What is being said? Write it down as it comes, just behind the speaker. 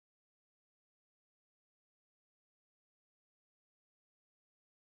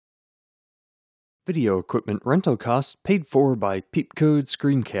Video equipment rental costs paid for by Peepcode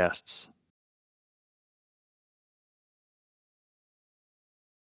Screencasts.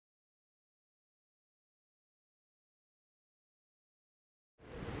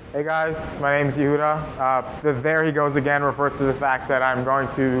 Hey guys, my name is Yehuda. The "there he goes again" refers to the fact that I'm going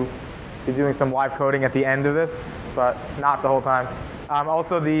to be doing some live coding at the end of this, but not the whole time.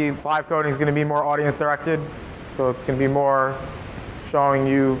 Also, the live coding is going to be more audience directed, so it's going to be more showing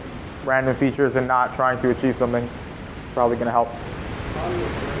you random features and not trying to achieve something. Probably going to help.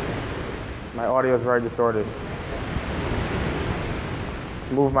 My audio is very distorted.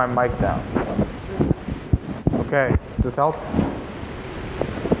 Move my mic down. Okay, does this help?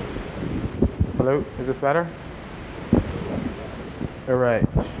 Hello, is this better? All right,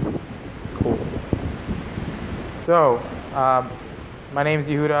 cool. So, my name is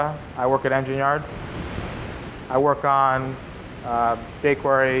Yehuda. I work at Engine Yard. I work on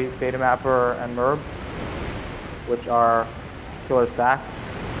jQuery, Data Mapper, and Merb, which are killer stacks.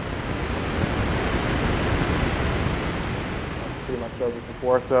 Pretty much showed this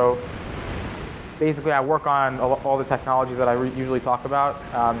before. So, basically, I work on all the technologies that I usually talk about.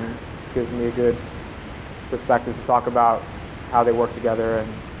 Gives me a good perspective to talk about how they work together and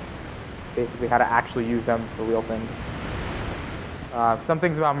basically how to actually use them for real things. Some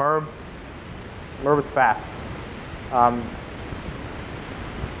things about Merb. Merb is fast.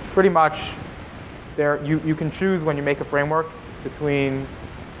 Pretty much, you can choose when you make a framework between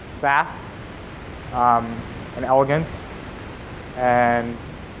fast and elegant, and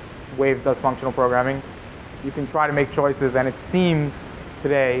Waves does functional programming. You can try to make choices, and it seems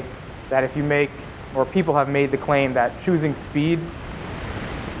today that if you make, or people have made the claim that choosing speed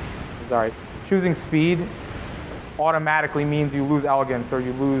automatically means you lose elegance or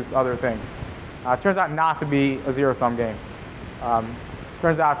you lose other things. It turns out not to be a zero-sum game.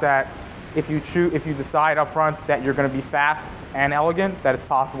 Turns out that if you decide up front that you're going to be fast and elegant, that it's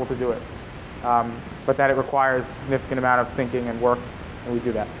possible to do it. But that it requires a significant amount of thinking and work, and we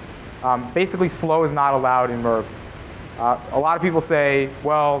do that. Basically, slow is not allowed in Merb. A lot of people say,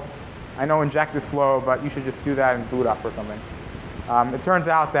 well, I know inject is slow, but you should just do that in boot up or something. It turns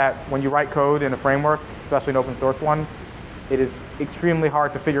out that when you write code in a framework, especially an open source one, it is extremely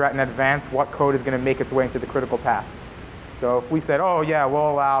hard to figure out in advance what code is going to make its way into the critical path. So if we said, oh yeah, we'll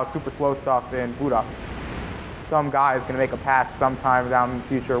allow super slow stuff in boot up, some guy is going to make a patch sometime down in the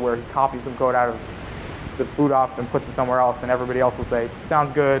future where he copies some code out of the boot up and puts it somewhere else, and everybody else will say,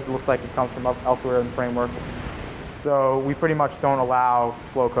 sounds good, looks like it comes from elsewhere in the framework. So we pretty much don't allow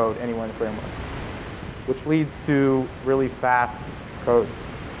slow code anywhere in the framework, which leads to really fast code.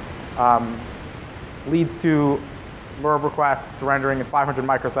 Leads to Merb requests rendering in 500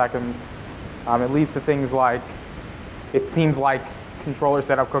 microseconds. It leads to things like, it seems like controller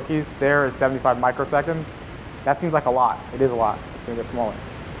setup cookies there is 75 microseconds. That seems like a lot. It is a lot. It's going to get smaller.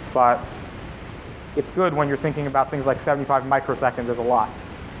 But it's good when you're thinking about things like 75 microseconds is a lot.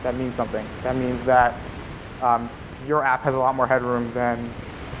 That means something. That means that your app has a lot more headroom than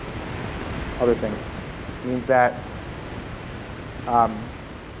other things. It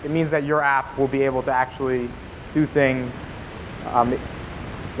means that your app will be able to actually do things. Let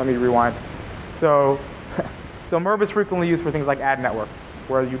me rewind. So Merb is frequently used for things like ad networks,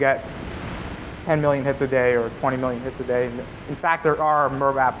 where you get 10 million hits a day or 20 million hits a day. In fact, there are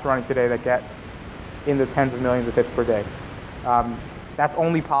Merb apps running today that get in the tens of millions of hits per day. That's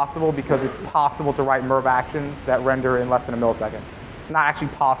only possible because it's possible to write Merb actions that render in less than a millisecond. It's not actually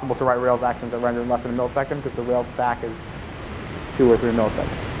possible to write Rails actions that render in less than a millisecond because the Rails stack is 2 or 3 milliseconds.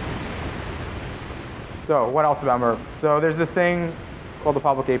 So what else about Merb? So there's this thing called the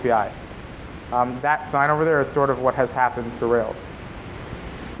public API. That sign over there is sort of what has happened to Rails.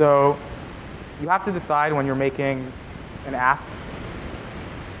 So you have to decide when you're making an app.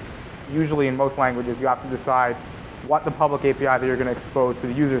 Usually in most languages, you have to decide what the public API that you're going to expose to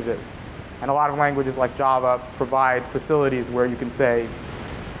the users is. And a lot of languages like Java provide facilities where you can say,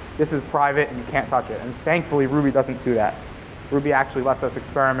 this is private and you can't touch it. And thankfully, Ruby doesn't do that. Ruby actually lets us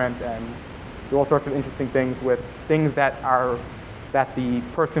experiment and do all sorts of interesting things with things that the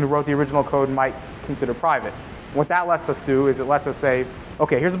person who wrote the original code might consider private. What that lets us do is it lets us say,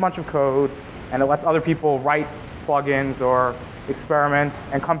 okay, here's a bunch of code, and it lets other people write plugins or experiment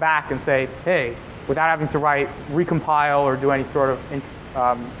and come back and say, hey, without having to recompile or do any sort of,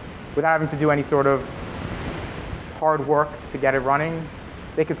 without having to do any sort of hard work to get it running,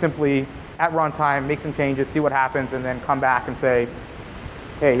 they could simply, at runtime, make some changes, see what happens, and then come back and say,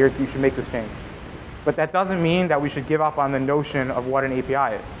 hey, you should make this change. But that doesn't mean that we should give up on the notion of what an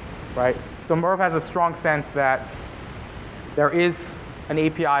API is, right? So Merb has a strong sense that there is an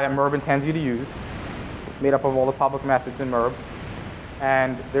API that Merb intends you to use, made up of all the public methods in Merb.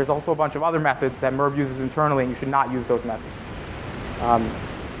 And there's also a bunch of other methods that Merb uses internally, and you should not use those methods.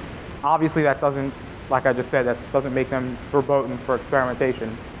 Obviously, that doesn't, like I just said, that doesn't make them verboten for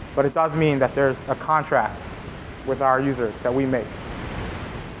experimentation, but it does mean that there's a contract with our users that we make.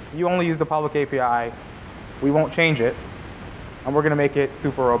 You only use the public API, we won't change it, and we're going to make it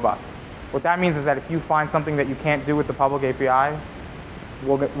super robust. What that means is that if you find something that you can't do with the public API,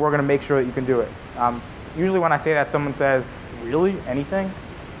 we're going to make sure that you can do it. Usually when I say that, someone says, really? Anything?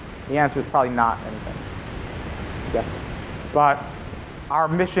 The answer is probably not anything. Yeah. But our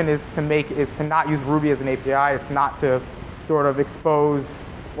mission is to not use Ruby as an API. It's not to sort of expose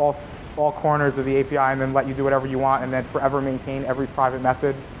all corners of the API and then let you do whatever you want and then forever maintain every private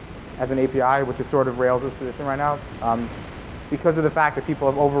method as an API, which is sort of Rails' position right now. Because of the fact that people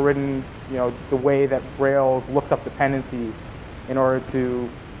have overridden, the way that Rails looks up dependencies in order to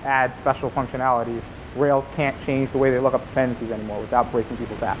add special functionality, Rails can't change the way they look up dependencies anymore without breaking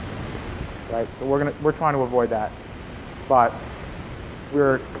people's apps, right? So we're trying to avoid that, but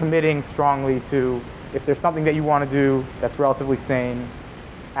we're committing strongly to, if there's something that you want to do that's relatively sane,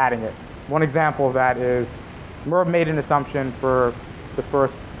 adding it. One example of that is Merb made an assumption for the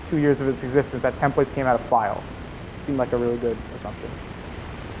first 2 years of its existence that templates came out of files. Seemed like a really good assumption.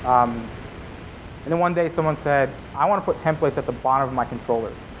 And then one day someone said, I want to put templates at the bottom of my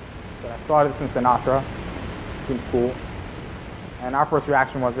controllers. So I saw this in Sinatra. Seems cool. And our first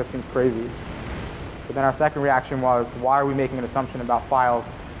reaction was, that seems crazy. But then our second reaction was, why are we making an assumption about files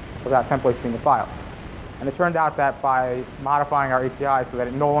without templates being in files? And it turned out that by modifying our API so that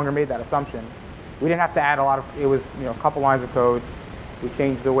it no longer made that assumption, we didn't have to add a lot of, it was a couple lines of code. We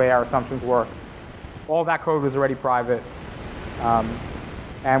changed the way our assumptions work. All that code was already private.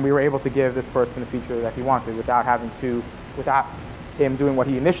 And we were able to give this person a feature that he wanted without him doing what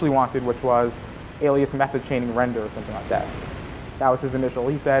he initially wanted, which was alias method chaining render or something like that. That was his initial.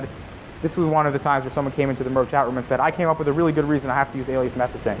 He said, this was one of the times where someone came into the Merb chat room and said, I came up with a really good reason I have to use alias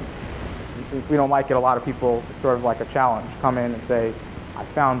method chaining. And since we don't like it, a lot of people, it's sort of like a challenge, come in and say, I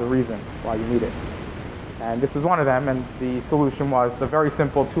found the reason why you need it. And this was one of them, and the solution was a very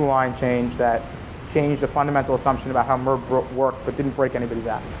simple 2-line change that changed a fundamental assumption about how Merb worked, but didn't break anybody's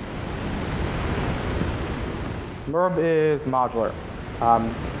app. Merb is modular.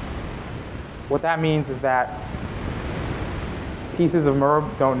 What that means is that pieces of Merb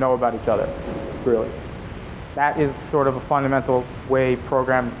don't know about each other, really. That is sort of a fundamental way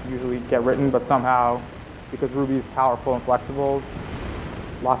programs usually get written, but somehow, because Ruby is powerful and flexible,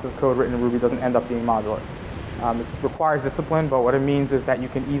 lots of code written in Ruby doesn't end up being modular. It requires discipline, but what it means is that you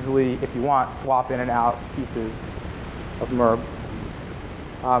can easily, if you want, swap in and out pieces of Merb,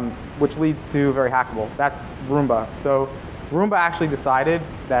 which leads to very hackable. That's Roomba. So Roomba actually decided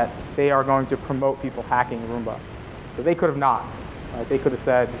that they are going to promote people hacking Roomba. So they could have not. Right? They could have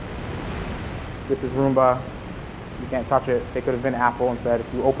said, this is Roomba, you can't touch it. They could have been Apple and said,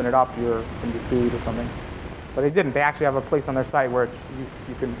 if you open it up, you're going to be sued or something. But they didn't. They actually have a place on their site where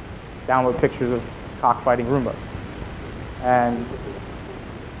you can download pictures of cockfighting Roomba. And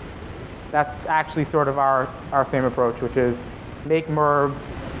that's actually sort of our same approach, which is make Merb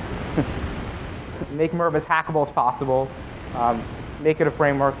as hackable as possible. Make it a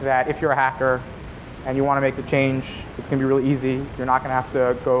framework that if you're a hacker and you want to make the change, it's going to be really easy. You're not going to have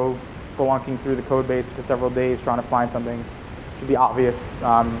to go spelunking through the code base for several days trying to find something. It should be obvious,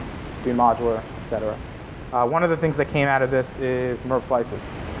 be modular, etc. One of the things that came out of this is Merb slices.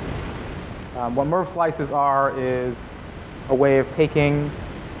 What Merb slices are is a way of taking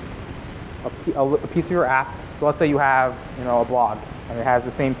a piece of your app. So let's say you have a blog, and it has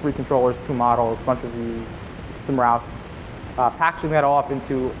the same 3 controllers, 2 models, a bunch of views, some routes, packaging that all up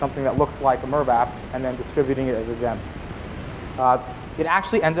into something that looks like a Merb app, and then distributing it as a gem. It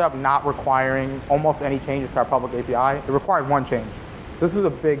actually ended up not requiring almost any changes to our public API. It required one change. So this was a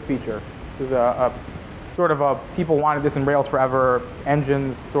big feature. This was people wanted this in Rails forever.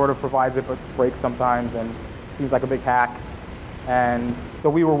 Engines sort of provides it, but breaks sometimes, and seems like a big hack. And so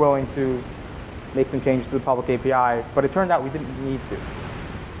we were willing to make some changes to the public API, but it turned out we didn't need to.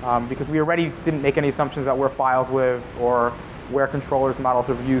 Because we already didn't make any assumptions about where files live, or where controllers, models,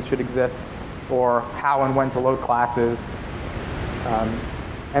 or views should exist, or how and when to load classes.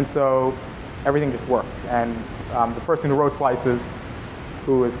 And so everything just worked. And the person who wrote slices,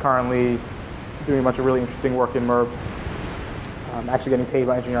 who is currently doing a bunch of really interesting work in Merb, actually getting paid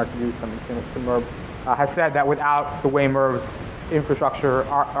by engineering to do some Merb, has said that without the way Merb's infrastructure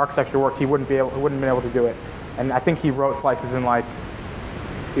architecture worked, he wouldn't have been able to do it. And I think he wrote slices in like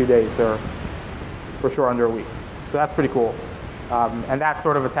 2 days, or for sure under a week. So that's pretty cool. And that's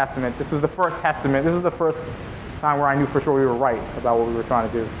sort of a testament. This was the first testament. This was the first time where I knew for sure we were right about what we were trying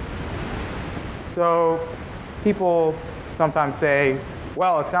to do. So people sometimes say,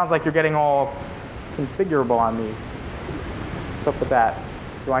 well, it sounds like you're getting all configurable on me. What's up with that?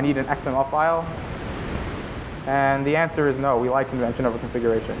 Do I need an XML file? And the answer is no. We like convention over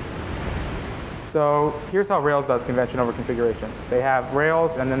configuration. So here's how Rails does convention over configuration. They have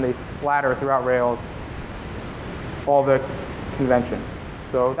Rails, and then they splatter throughout Rails all the convention.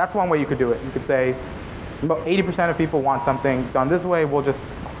 So that's one way you could do it. You could say 80% of people want something done this way. We'll just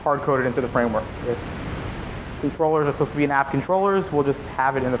hard code it into the framework. If controllers are supposed to be in app controllers, we'll just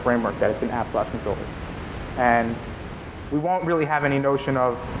have it in the framework that it's an app/controllers. And we won't really have any notion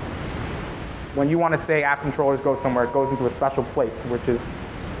of when you want to say app controllers go somewhere, it goes into a special place, which is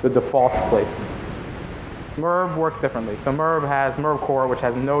the defaults place. Merb works differently. So Merb has Merb core, which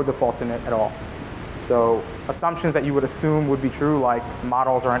has no defaults in it at all. So assumptions that you would assume would be true, like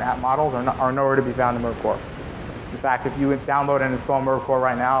models or app models, are nowhere to be found in Merb core. In fact, if you would download and install Merb core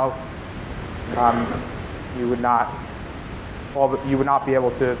right now, you would not be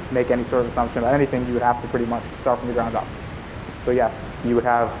able to make any sort of assumption about anything. You would have to pretty much start from the ground up. So yes, you would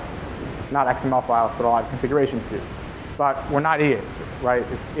have not XML files, but a lot of configurations to do. But we're not idiots, right?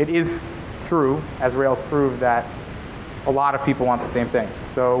 It is true, as Rails proved, that a lot of people want the same thing.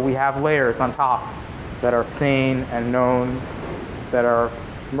 So we have layers on top that are sane and known, that are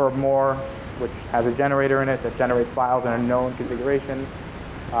Merb more, which has a generator in it that generates files in a known configuration.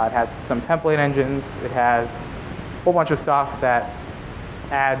 It has some template engines. It has a whole bunch of stuff that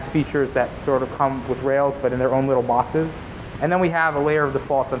adds features that sort of come with Rails, but in their own little boxes. And then we have a layer of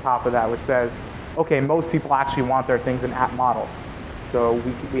defaults on top of that, which says, okay, most people actually want their things in app models. So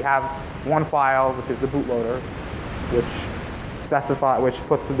we have one file, which is the bootloader, which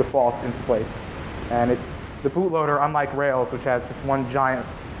puts the defaults into place. And it's the bootloader, unlike Rails, which has this one giant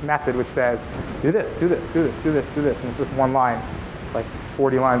method which says, do this, do this, do this, do this, do this, and it's just one line, like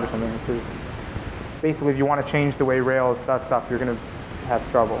 40 lines or something. Because basically, if you want to change the way Rails does stuff, you're going to have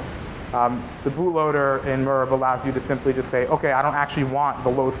trouble. The bootloader in Merb allows you to simply just say, okay, I don't actually want the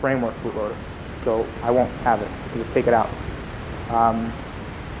load framework bootloader, so I won't have it. You can just take it out.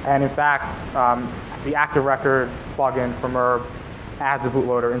 And in fact, the active record plugin for Merb adds a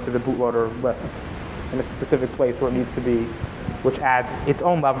bootloader into the bootloader list in a specific place where it needs to be, which adds its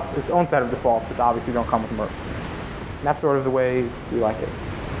own set of defaults, which obviously don't come with Merb. And that's sort of the way we like it.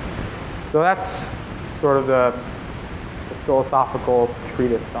 So that's sort of the philosophical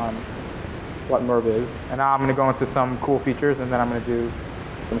treatise on what Merb is. And now I'm going to go into some cool features, and then I'm going to do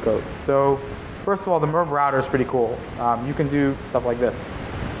some code. So first of all, the Merb router is pretty cool. You can do stuff like this.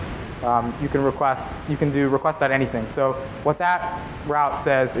 You can do request.anything. So what that route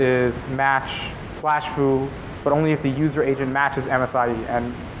says is match/foo, but only if the user agent matches MSID.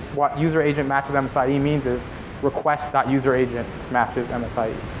 And what user agent matches MSID means is request.userAgent matches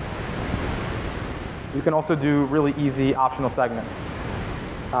MSID. You can also do really easy optional segments.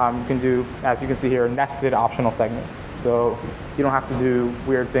 You can do, as you can see here, nested optional segments. So you don't have to do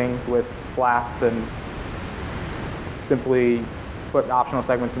weird things with splats and simply put optional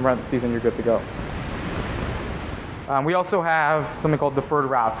segments in parentheses and you're good to go. We also have something called deferred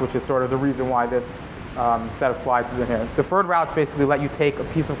routes, which is sort of the reason why this set of slides is in here. Deferred routes basically let you take a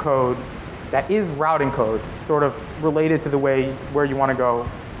piece of code that is routing code, sort of related to the way where you want to go,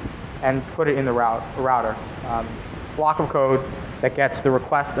 and put it in the router. Block of code that gets the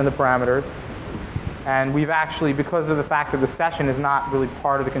request and the parameters. And we've actually, because of the fact that the session is not really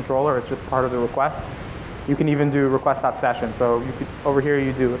part of the controller, it's just part of the request, you can even do request.session. So you could, over here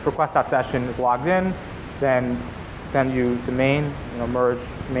you do if request.session is logged in, then send you to main, merge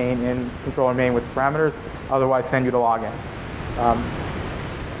main in controller main with parameters, otherwise send you to login.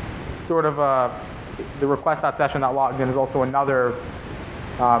 The request.session.logged in is also another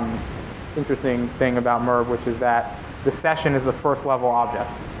interesting thing about Merb, which is that the session is the first level object.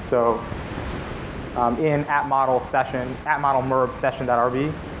 So in app model Merb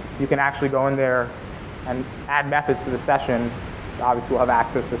session.rb, you can actually go in there and add methods to the session. Obviously, we'll have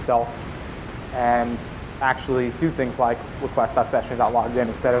access to self and actually do things like request.session.logged in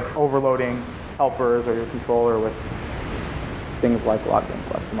instead of overloading helpers or your controller with things like logged in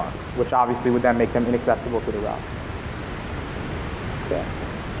question mark, which obviously would then make them inaccessible to the route. Okay.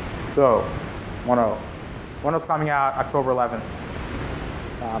 So 1.0. 1.0 is coming out October 11th.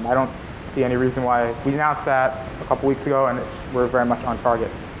 I don't see any reason why. We announced that a couple weeks ago, and we're very much on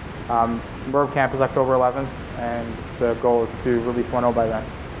target. Merb Camp is October 11th, and the goal is to release 1.0 by then.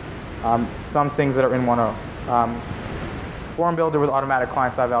 Some things that are in 1.0. Form builder with automatic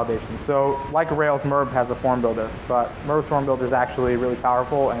client-side validation. So like Rails, Merb has a form builder, but Merb's form builder is actually really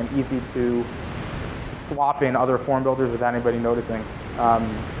powerful and easy to swap in other form builders without anybody noticing.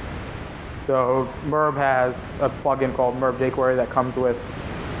 So Merb has a plugin called Merb jQuery that comes with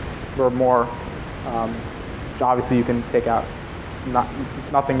Merb more, which obviously you can take out.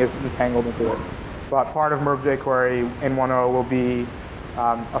 Nothing is entangled into it. But part of Merb jQuery in 1.0 will be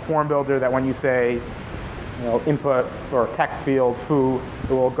a form builder that when you say, input or text field foo, it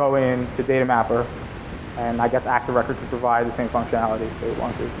will go into data mapper, and I guess active record to provide the same functionality if they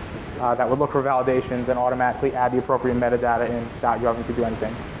want to. That would look for validations and automatically add the appropriate metadata in without you having to do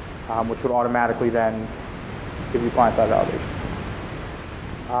anything, which would automatically then give you client-side validation.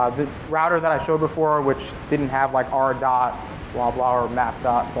 The router that I showed before, which didn't have like r dot blah blah or map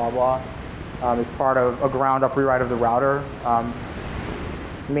dot blah blah, is part of a ground-up rewrite of the router.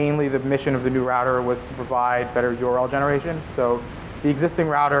 Mainly the mission of the new router was to provide better URL generation. So the existing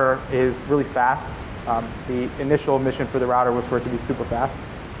router is really fast. The initial mission for the router was for it to be super fast.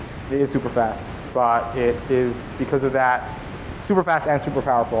 It is super fast, but it is, because of that, super fast and super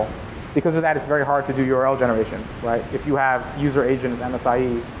powerful. Because of that, it's very hard to do URL generation, right? If you have user agent as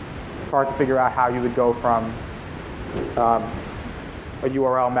MSIE, it's hard to figure out how you would go from a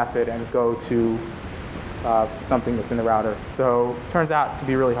URL method and go to something that's in the router. So it turns out to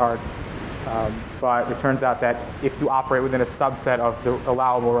be really hard. But it turns out that if you operate within a subset of the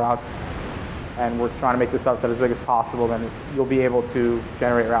allowable routes, and we're trying to make the subset as big as possible, then you'll be able to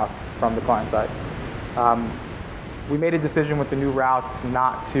generate routes from the client side. We made a decision with the new routes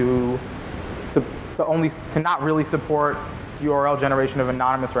not to not really support URL generation of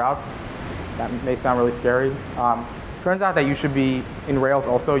anonymous routes. That may sound really scary. Turns out that you should be in Rails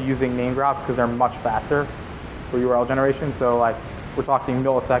also using named routes because they're much faster for URL generation. So like we're talking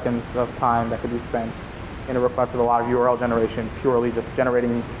milliseconds of time that could be spent in a request with a lot of URL generation, purely just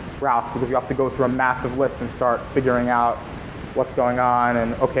generating routes, because you have to go through a massive list and start figuring out what's going on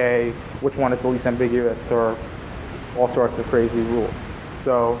and, okay, which one is the least ambiguous, or all sorts of crazy rules.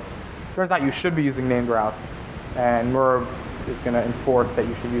 So it turns out you should be using named routes, and Merb is going to enforce that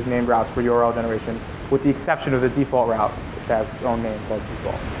you should use named routes for URL generation, with the exception of the default route, which has its own name called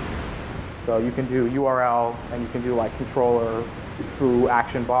default. So you can do URL, and you can do like controller through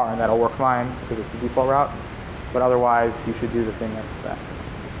action bar, and that'll work fine because it's the default route. But otherwise, you should do the thing that's that.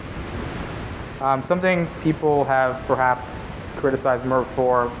 Something people have perhaps criticized Merb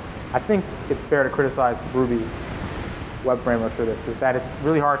for, I think it's fair to criticize Ruby web framework for this, is that it's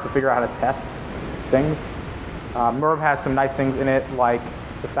really hard to figure out how to test things. Merb has some nice things in it, like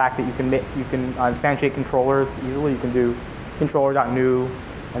the fact that you can instantiate controllers easily. You can do controller.new,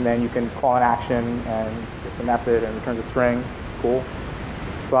 and then you can call an action, and it's a method, and returns a string. Cool.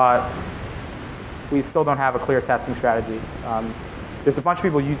 But we still don't have a clear testing strategy. There's a bunch of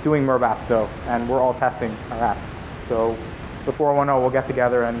people doing Merb apps, though, and we're all testing our apps. So before 1.0, we'll get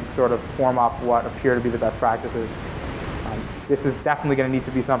together and sort of form up what appear to be the best practices. This is definitely going to need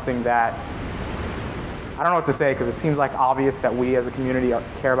to be something that, I don't know what to say, because it seems like obvious that we as a community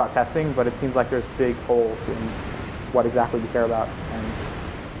care about testing, but it seems like there's big holes in what exactly we care about and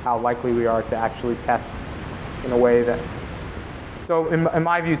how likely we are to actually test in a way that... So in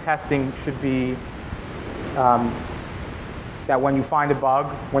my view, testing should be that when you find a bug,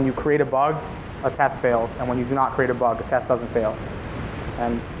 when you create a bug, a test fails, and when you do not create a bug, a test doesn't fail.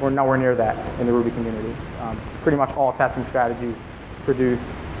 And we're nowhere near that in the Ruby community. Pretty much all testing strategies produce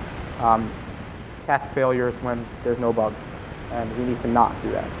test failures when there's no bugs, and we need to not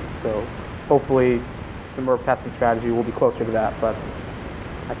do that. So hopefully the Merb testing strategy will be closer to that, but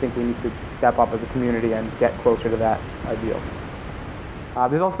I think we need to step up as a community and get closer to that ideal.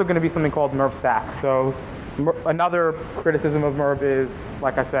 There's also going to be something called Merb stack. So another criticism of Merb is,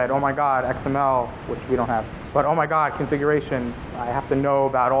 like I said, oh my god, XML, which we don't have, but oh my god, configuration. I have to know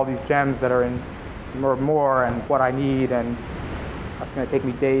about all these gems that are in Merb more and what I need, and it's going to take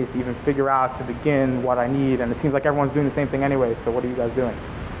me days to even figure out to begin what I need, and it seems like everyone's doing the same thing anyway, so what are you guys doing?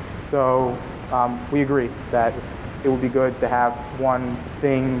 So we agree that it would be good to have one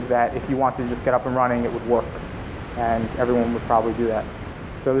thing that if you want to just get up and running, it would work, and everyone would probably do that.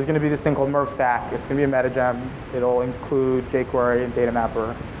 So there's going to be this thing called Merb stack. It's going to be a meta gem. It'll include jQuery and data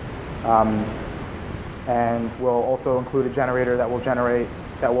mapper, and we'll also include a generator that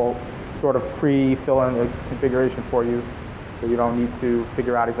will sort of pre-fill in the configuration for you, so you don't need to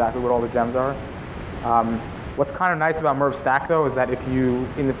figure out exactly what all the gems are. What's kind of nice about Merb stack, though, is that if you,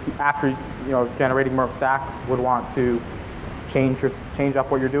 after generating Merb stack, would want to change up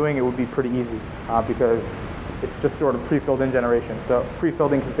what you're doing, it would be pretty easy because it's just sort of pre-filled in generation, so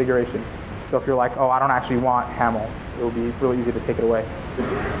pre-filled in configuration. So if you're like, oh, I don't actually want Haml, it will be really easy to take it away.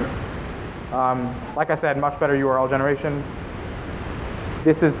 Like I said, much better URL generation.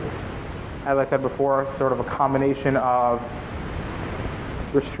 This is, as I said before, sort of a combination of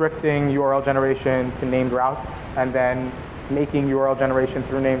restricting URL generation to named routes and then making URL generation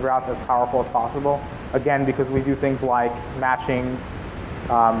through named routes as powerful as possible. Again, because we do things like matching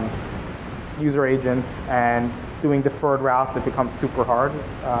user agents and doing deferred routes, it becomes super hard,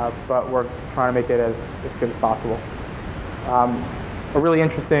 but we're trying to make it as good as possible. A really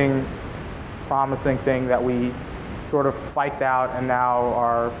interesting, promising thing that we sort of spiked out and now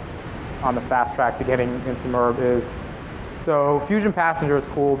are on the fast track to getting into Merb is, so Fusion Passenger is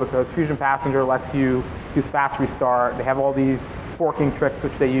cool because Fusion Passenger lets you do fast restart. They have all these forking tricks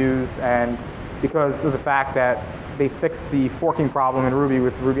which they use, and because of the fact that they fixed the forking problem in Ruby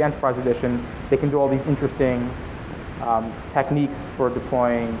with Ruby Enterprise Edition, they can do all these interesting techniques for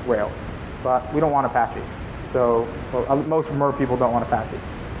deploying Rails. But we don't want Apache. So most Merb people don't want Apache.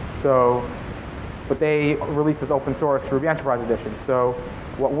 So, but they released this open source Ruby Enterprise Edition. So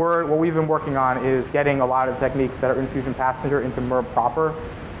what we've been working on is getting a lot of techniques that are in Fusion Passenger into Merb proper.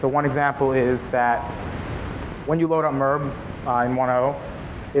 So one example is that when you load up Merb in 1.0,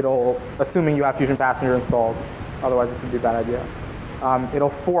 it'll, assuming you have Fusion Passenger installed, otherwise this would be a bad idea,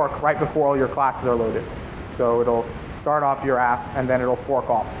 it'll fork right before all your classes are loaded. So it'll start off your app and then it'll fork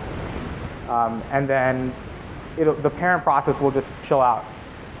off. And then the parent process will just chill out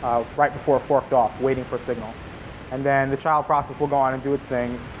right before it forked off, waiting for a signal. And then the child process will go on and do its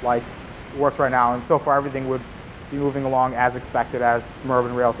thing like it works right now. And so far everything would be moving along as expected as Merb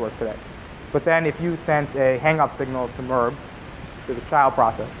and Rails work today. But then if you sent a hang-up signal to Merb, to the child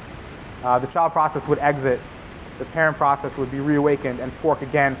process would exit, the parent process would be reawakened and fork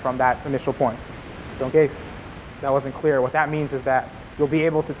again from that initial point. So in case that wasn't clear, what that means is that you'll be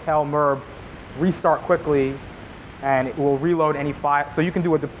able to tell Merb, restart quickly, and it will reload any file. So you can do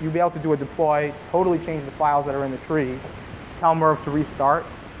you'll be able to do a deploy, totally change the files that are in the tree, tell Merb to restart,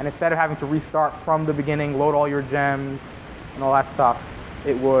 and instead of having to restart from the beginning, load all your gems and all that stuff,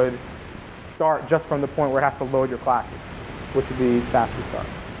 it would start just from the point where it has to load your classes, which would be fast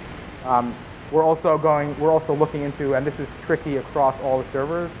restart. We're also looking into, and this is tricky across all the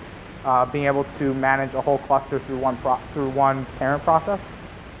servers, being able to manage a whole cluster through one parent process.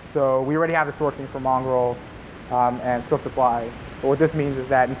 So we already have this working for Mongrel and Swift-Apply. But what this means is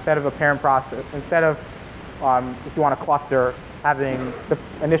that instead of a parent process, instead of, if you want a cluster, having the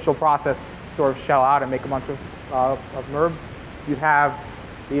initial process sort of shell out and make a bunch of Merb, you'd have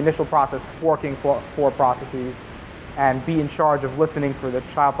the initial process forking four processes and be in charge of listening for the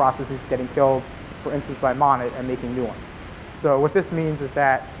child processes getting killed, for instance, by Monet and making new ones. So what this means is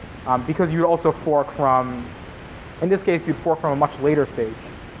that because you'd also fork from, in this case, you'd fork from a much later stage.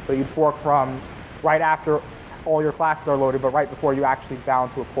 So you'd fork from right after all your classes are loaded, but right before you actually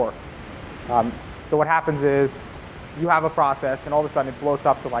bound to a port. So what happens is you have a process, and all of a sudden it blows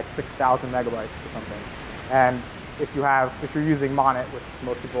up to like 6,000 megabytes or something. And if you're using Monet, which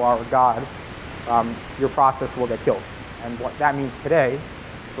most people are, or God, your process will get killed. And what that means today,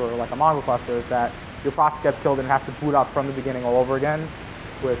 for like a Mongo cluster, is that your process gets killed and it has to boot up from the beginning all over again,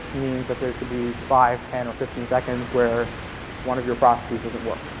 which means that there could be 5, 10, or 15 seconds where one of your processes doesn't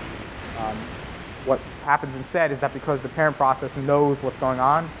work. What happens instead is that because the parent process knows what's going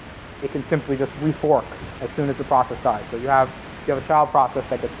on, it can simply just refork as soon as the process dies. So you have a child process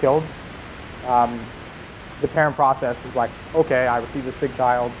that gets killed. The parent process is like, okay, I received this big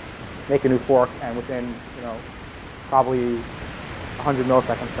child, make a new fork, and within probably 100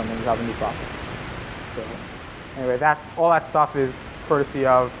 milliseconds from then you have a new process. So anyway, all that stuff is courtesy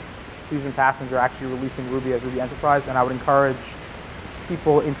of Fusion Passenger actually releasing Ruby as Ruby Enterprise, and I would encourage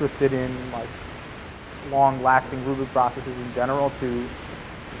people interested in like long-lasting Ruby processes in general to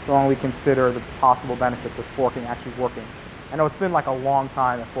strongly consider the possible benefits of forking actually working. I know it's been like a long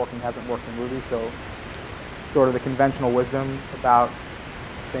time that forking hasn't worked in Ruby, so sort of the conventional wisdom about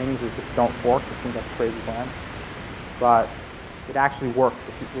things is just don't fork. It seems like a crazy plan, but it actually works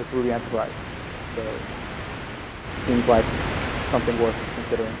with Ruby Enterprise. So it seems like something worth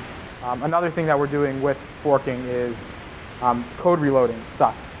considering. Another thing that we're doing with forking is code reloading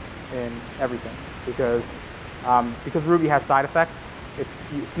sucks in everything because Ruby has side effects.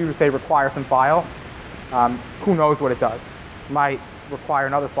 If you say require some file, who knows what it does? It might require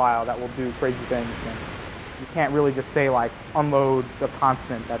another file that will do crazy things. And you can't really just say like unload the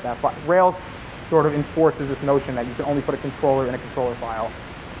constant that file. Rails sort of enforces this notion that you can only put a controller in a controller file.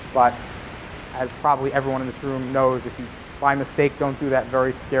 But as probably everyone in this room knows, if you by mistake don't do that,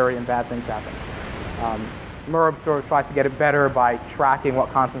 very scary and bad things happen. Merb sort of tries to get it better by tracking what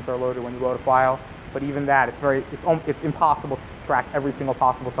constants are loaded when you load a file, but even that, it's impossible to track every single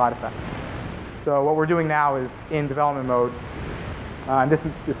possible side effect. So what we're doing now is in development mode, and this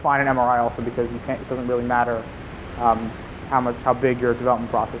is fine in MRI also because it doesn't really matter how big your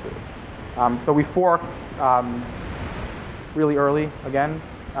development process is. So we fork really early again,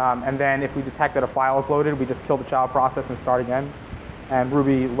 and then if we detect that a file is loaded, we just kill the child process and start again. And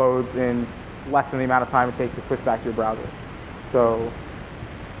Ruby loads in less than the amount of time it takes to switch back to your browser. So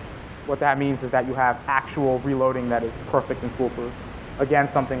what that means is that you have actual reloading that is perfect and foolproof. Again,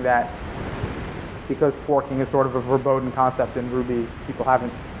 something that, because forking is sort of a verboten concept in Ruby, people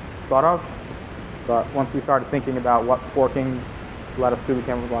haven't thought of. But once we started thinking about what forking let us do, we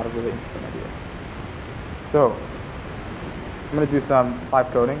came up with a lot of really interesting ideas. So I'm going to do some live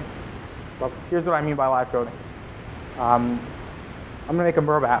coding. Well, here's what I mean by live coding. I'm going to make a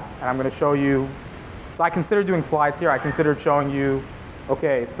Merb app, and I'm going to show you. So I considered doing slides here. I considered showing you,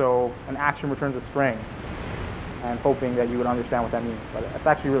 okay, so an action returns a string, and hoping that you would understand what that means. But it's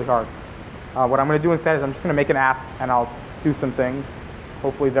actually really hard. What I'm going to do instead is I'm just going to make an app, and I'll do some things,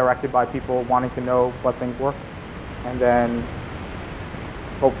 hopefully directed by people wanting to know what things work. And then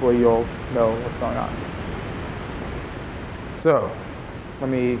hopefully you'll know what's going on. So let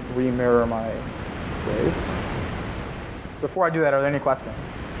me remirror my place. Before I do that, are there any questions?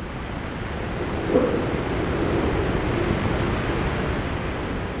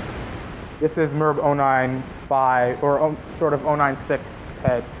 This is Merb 095, or sort of 096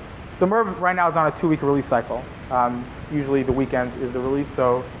 head. So Merb right now is on a 2-week release cycle. Usually the weekend is the release,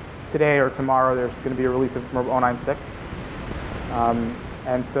 so today or tomorrow there's going to be a release of Merb 096.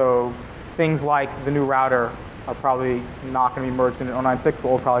 And so things like the new router are probably not going to be merged in 096,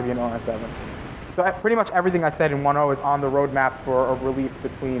 but will probably be in 097. So pretty much everything I said in 1.0 is on the roadmap for a release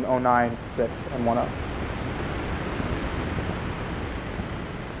between 096 and 1.0.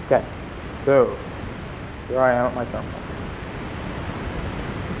 Okay, so here I am at my terminal.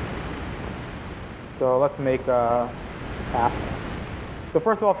 So let's make a app. So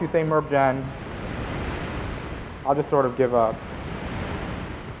first of all, if you say merbgen, I'll just sort of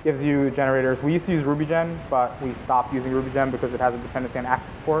gives you generators. We used to use RubyGen, but we stopped using RubyGen because it has a dependency on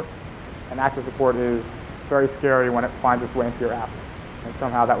active support. And active support is very scary when it finds its way into your app. And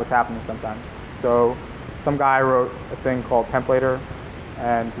somehow that was happening sometimes. So some guy wrote a thing called templater,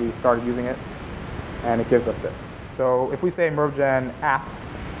 and we started using it, and it gives us this. So if we say merbgen app,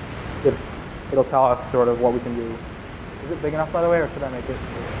 it'll tell us sort of what we can do. Is it big enough, by the way, or should I make it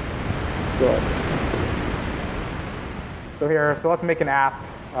good? So here, so let's make an app.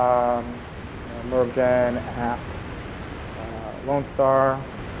 Merbgen app, LoneStar,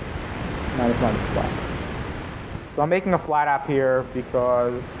 -minus flat. So I'm making a flat app here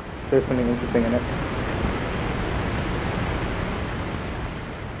because there's something interesting in it.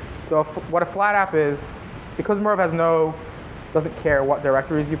 So what a flat app is, because Merb doesn't care what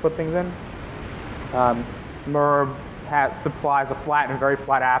directories you put things in, Merb supplies a flat and very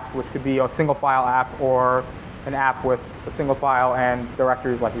flat apps, which could be a single file app or an app with a single file and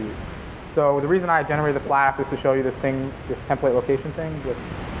directories like we use. So the reason I generated the flat app is to show you this template location thing with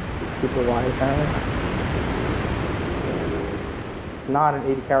super wide apparently. It's not an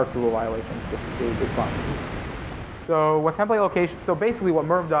 80-character rule violation, it's fun. So what template location, so basically what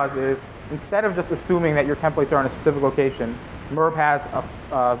Merb does is, instead of just assuming that your templates are in a specific location, Merb has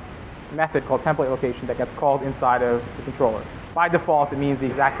a method called template location that gets called inside of the controller. By default, it means the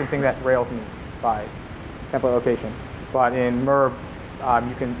exact same thing that Rails means by template location. But in Merb,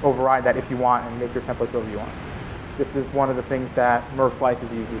 you can override that if you want and make your templates whatever you want. This is one of the things that Merb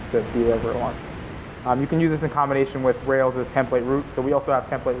Slices uses to do whatever it wants. You can use this in combination with Rails' template root. So we also have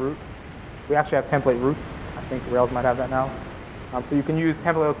template root. We actually have template roots. I think Rails might have that now. So you can use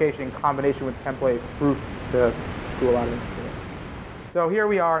template location in combination with template roots to do a lot of interesting things. So here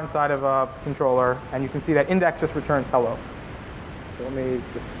we are inside of a controller, and you can see that index just returns hello. So let me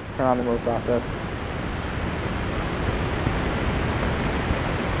just turn on the Merb process.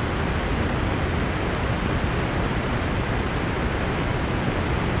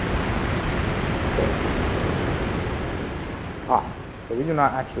 So we do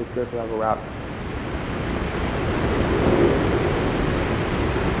not actually appear to have a router.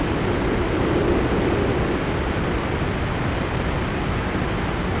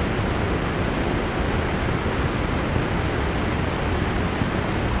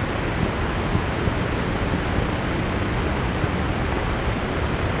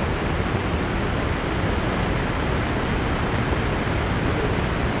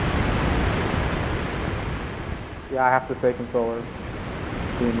 Yeah, I have to say controller.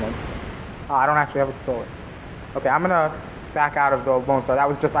 I don't actually have a controller. Okay, I'm gonna back out of the LoneStar.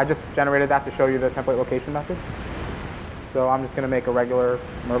 I just generated that to show you the template location method. So I'm just gonna make a regular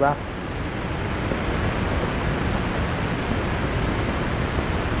Merb app.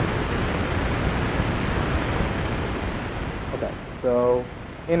 Okay, so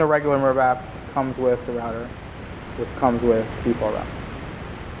in a regular Merb app comes with the router, which comes with default route.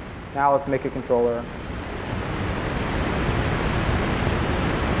 Now let's make a controller.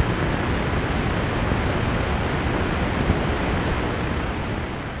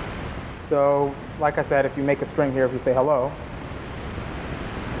 So, like I said, if you make a string here, if you say hello,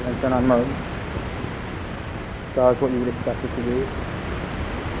 and turn on Merb, it does what you would expect it to do. It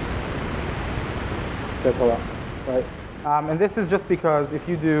says hello, right? And this is just because if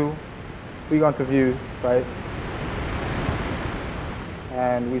you we go into views, right?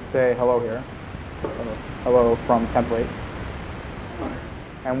 And we say hello here, hello from template,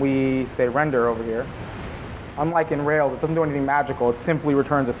 and we say render over here. Unlike in Rails, it doesn't do anything magical. It simply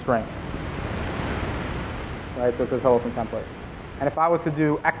returns a string. Right, so it says hello from template. And if I was to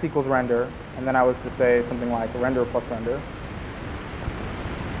do x equals render, and then I was to say something like render plus render,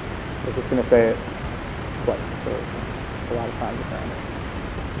 it's just going to say it twice, so a lot of times it's random.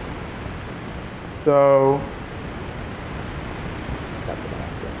 So that's what I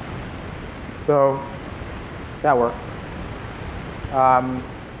have to do. So that works.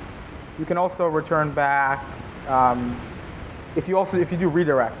 You can also return back if you do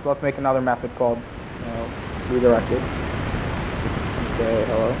redirect. So let's make another method called redirected. Say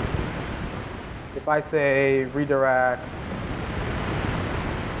hello. If I say redirect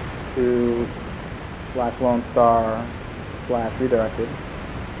to /LoneStar /redirected,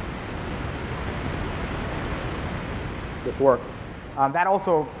 this works. That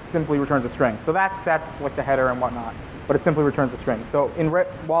also simply returns a string. So that sets like the header and whatnot, but it simply returns a string. So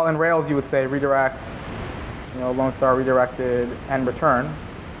while in Rails you would say redirect, LoneStar redirected and return,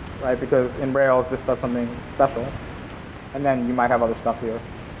 right? Because in Rails this does something special, and then you might have other stuff here.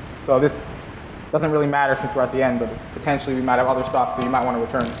 So this doesn't really matter since we're at the end, but potentially we might have other stuff, so you might want to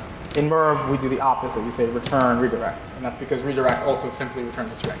return. In Merb we do the opposite. We say return redirect, and that's because redirect also simply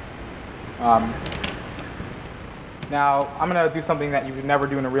returns a string. Now I'm going to do something that you would never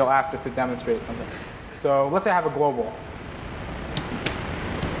do in a real app just to demonstrate something. So let's say I have a global,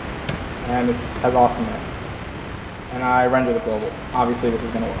 and it has awesome name, and I render the global. Obviously this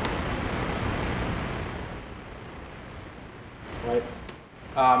is going to work. Right?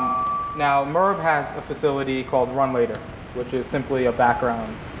 Now Merb has a facility called run later, which is simply a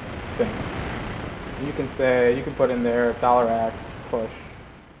background thing. You can put in there $x push.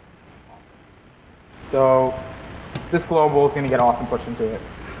 So this global is going to get awesome pushed into it,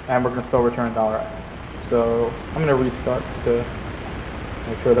 and we're going to still return $x. So I'm going to restart to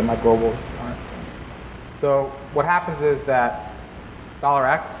make sure that my globals aren't. So what happens is that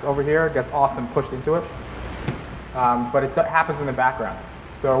 $x over here gets awesome pushed into it, but it happens in the background.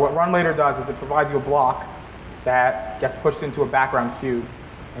 So what run later does is it provides you a block that gets pushed into a background cube,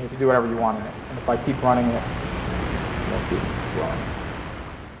 and you can do whatever you want in it. And if I keep running it, it'll keep running.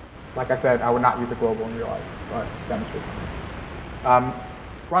 Like I said, I would not use a global in real life, but demonstrate something.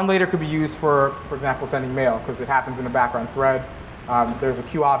 Run later could be used for example, sending mail, because it happens in a background thread. There's a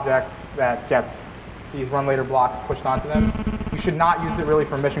queue object that gets these run later blocks pushed onto them. You should not use it really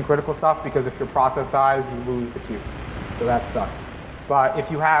for mission critical stuff, because if your process dies, you lose the queue. So that sucks. But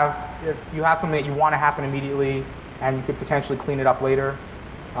if you have something that you want to happen immediately, and you could potentially clean it up later,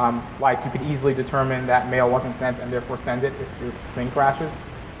 like you could easily determine that mail wasn't sent and therefore send it if your thing crashes,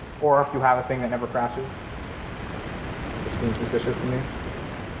 or if you have a thing that never crashes, which seems suspicious to me,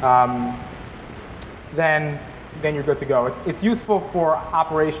 then you're good to go. It's useful for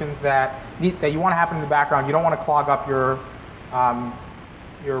operations that you want to happen in the background. You don't want to clog up your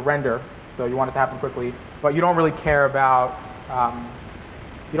render, so you want it to happen quickly, but you don't really care about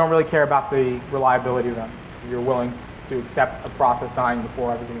the reliability of them. You're willing to accept a process dying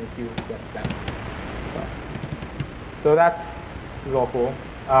before everything in the queue gets sent. So this is all cool.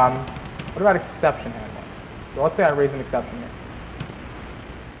 What about exception handling? So let's say I raise an exception here.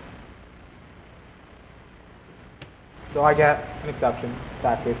 So I get an exception,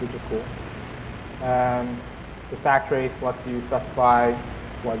 stack trace, which is cool. And the stack trace lets you specify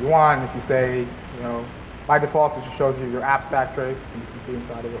what you want. If you say, by default, it just shows you your app stack trace, and you can see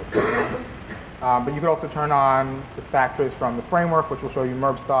inside of it what's going on. But you could also turn on the stack trace from the framework, which will show you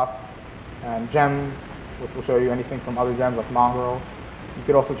Merb stuff, and gems, which will show you anything from other gems like Mongrel. You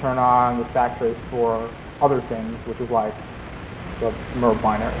could also turn on the stack trace for other things, which is like the Merb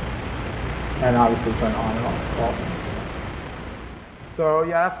binary, and obviously turn on and off all things. So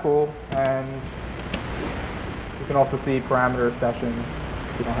yeah, that's cool. And You can also see parameter sessions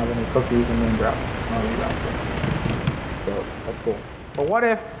if you don't have any cookies and main routes. So that's cool. But what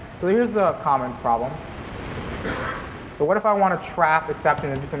if, so here's a common problem. So what if I want to trap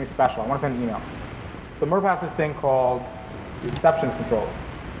exceptions and do something special? I want to send an email. So Merb has this thing called the exceptions controller.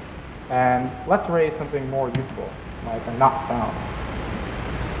 And let's raise something more useful, like a not found.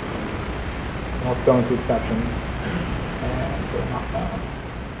 And let's go into exceptions and go not found.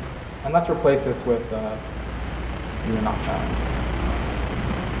 And let's replace this with you're not found.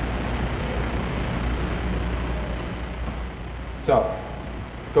 So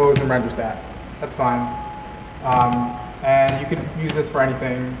goes and renders that. That's fine. And you can use this for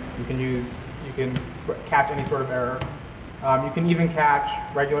anything. You can catch any sort of error. You can even catch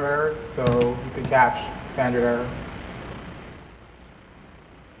regular errors, so you can catch standard error.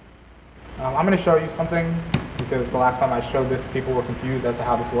 I'm going to show you something because the last time I showed this, people were confused as to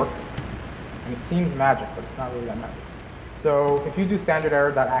how this works. And it seems magic, but it's not really that magic. So if you do standard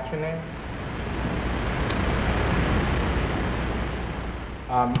error.action name,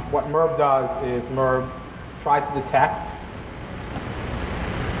 what Merb does is Merb tries to detect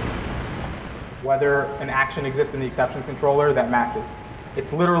whether an action exists in the exceptions controller that matches.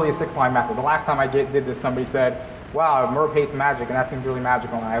 It's literally a 6-line method. The last time I did this, somebody said, wow, Merb hates magic, and that seems really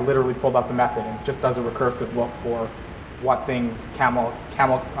magical. And I literally pulled up the method, and it just does a recursive look for what things camel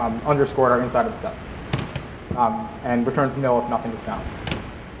underscored are inside of exceptions. And returns nil if nothing is found.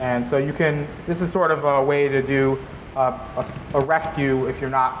 And so you can, this is sort of a way to do a rescue if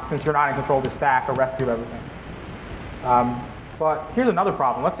you're not, since you're not in control of the stack, a rescue of everything. But here's another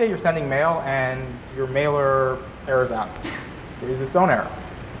problem. Let's say you're sending mail and your mailer errors out. It is its own error,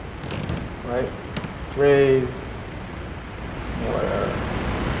 right? Raise mailer error.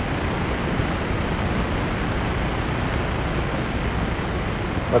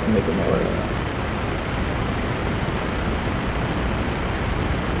 Let's make a mailer error.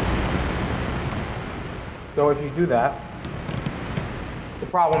 So if you do that, the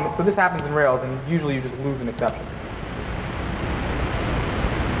problem, so this happens in Rails, and usually you just lose an exception.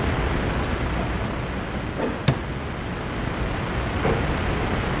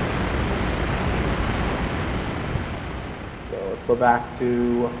 So let's go back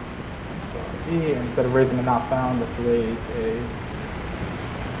to B, and instead of raising a not found, let's raise a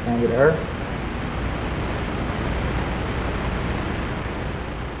standard error.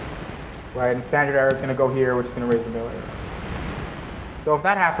 Right, and standard error is going to go here, which is going to raise the mailer error. So if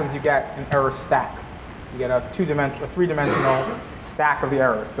that happens, you get an error stack. You get a three-dimensional stack of the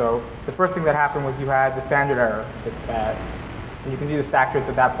error. So the first thing that happened was you had the standard error, which is bad. And you can see the stack trace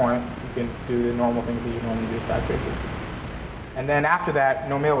at that point. You can do the normal things that you normally do with stack traces. And then after that,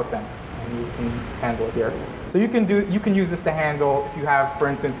 no mail was sent, and you can handle it here. So you can use this to handle, if you have, for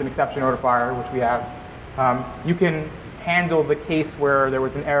instance, an exception notifier, which we have, you can handle the case where there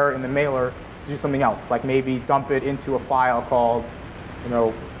was an error in the mailer to do something else, like maybe dump it into a file called,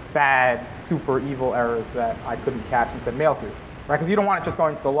 bad, super evil errors that I couldn't catch and send mail to, right? Because you don't want it just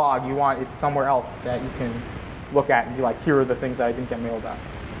going to the log. You want it somewhere else that you can look at and be like, here are the things that I didn't get mailed out.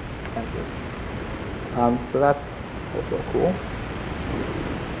 Thank you. So that's also cool.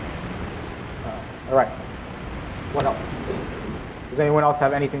 All right. What else? Does anyone else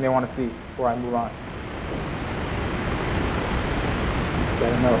have anything they want to see before I move on? I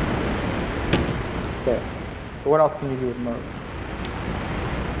don't know. Okay. So what else can you do with Merb?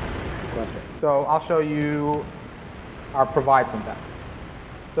 So I'll show you our provide syntax.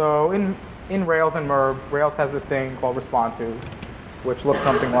 So in Rails and Merb, Rails has this thing called respond to, which looks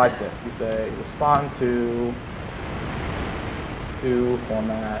something like this. You say respond to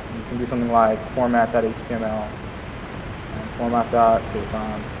format. And you can do something like format.html and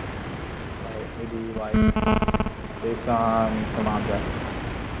format.json. Right? Maybe like JSON, some object.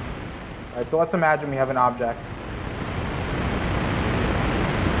 Right, so let's imagine we have an object.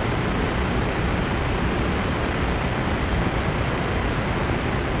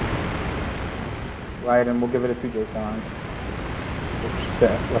 Right, and we'll give it a 2JSON, which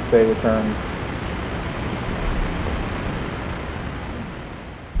let's say returns.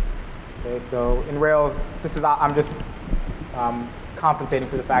 Okay, so in Rails, this is I'm just compensating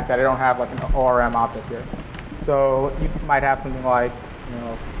for the fact that I don't have like an ORM object here. So you might have something like,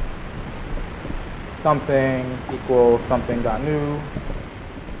 something equals something.new,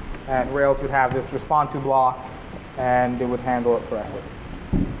 and Rails would have this respond to block, and it would handle it correctly.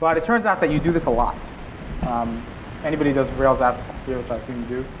 But it turns out that you do this a lot. Anybody who does Rails apps here, which I assume you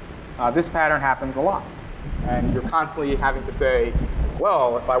do, this pattern happens a lot. And you're constantly having to say,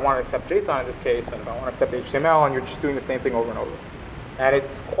 well, if I want to accept JSON in this case, and if I want to accept HTML, and you're just doing the same thing over and over. And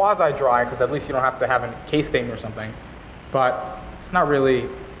it's quasi-dry because at least you don't have to have a case statement or something. But it's not really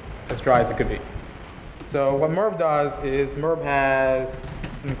as dry as it could be. So what Merb does is Merb has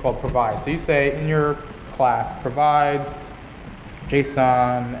something called provide. So you say in your class provides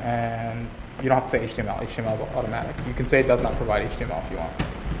JSON, and you don't have to say HTML. HTML is automatic. You can say it does not provide HTML if you want.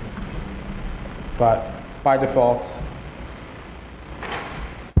 But by default,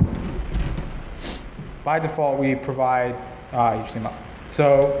 we provide HTML.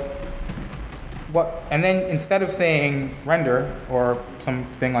 So and then instead of saying render or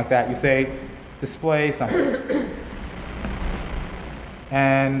something like that, you say display something.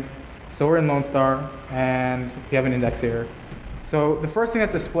 And so we're in LoneStar, and we have an index here. So the first thing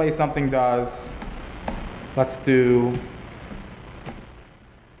that display something does, the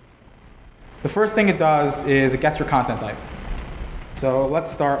first thing it does is it gets your content type. So let's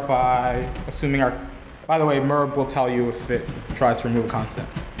start by assuming by the way, Merb will tell you if it tries to remove a constant.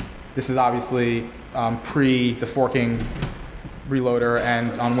 This is obviously pre the forking reloader,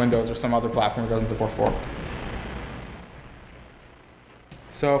 and on Windows or some other platform it doesn't support fork.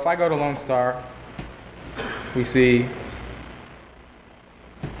 So if I go to LoneStar, we see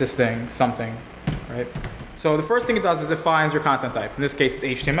this thing, something, right? So the first thing it does is it finds your content type. In this case,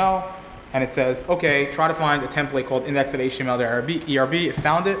 it's HTML, and it says, okay, try to find a template called index.html.erb. It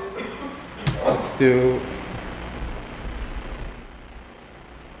found it. Let's do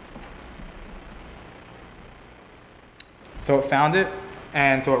so it found it,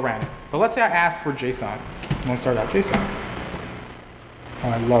 and so it ran it. But let's say I asked for JSON, LoneStar.json. Oh,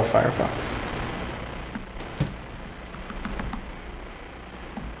 I love Firefox.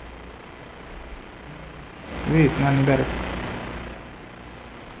 Wait, it's not any better.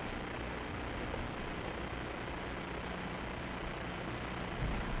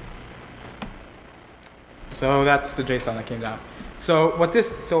 So that's the JSON that came down. So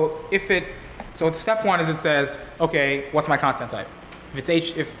step one is it says, okay, what's my content type? If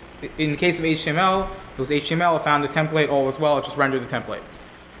in the case of HTML, it was HTML, it found the template, all was well, it just rendered the template.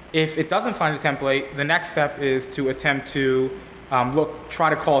 If it doesn't find a template, the next step is to attempt to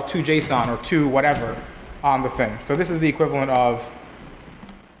try to call to JSON or to whatever on the thing. So this is the equivalent of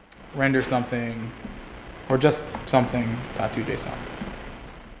render something or just something .to JSON.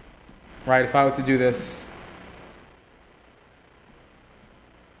 Right, if I was to do this,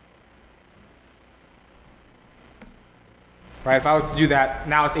 right, if I was to do that,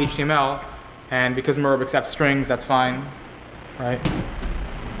 now it's HTML, and because Merb accepts strings, that's fine, right?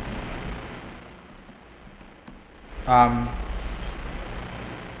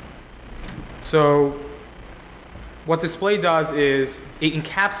 So what display does is it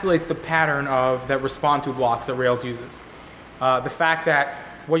encapsulates the pattern of that respond to blocks that Rails uses. The fact that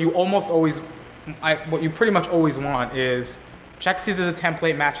what you pretty much always want is check to see if there's a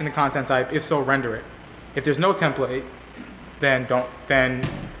template matching the content type. If so, render it. If there's no template, then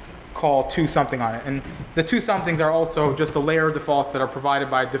call to something on it. And the to somethings are also just a layer of defaults that are provided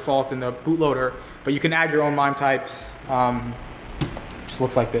by default in the bootloader, but you can add your own MIME types. Just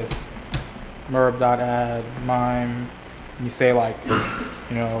looks like this. Merb.add MIME. And you say like,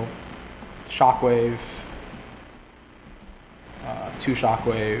 shockwave, to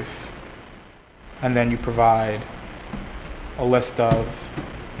shockwave, and then you provide a list of,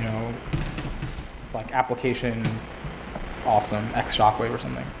 it's like application awesome X shockwave or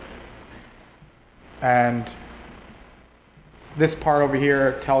something. And this part over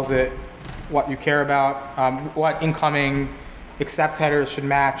here tells it what you care about, what incoming accepts headers should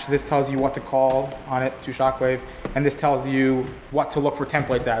match. This tells you what to call on it to shockwave, and this tells you what to look for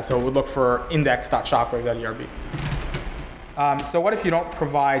templates as. So it would look for index.shockwave.erb. So what if you don't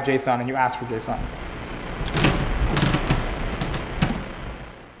provide JSON and you ask for JSON?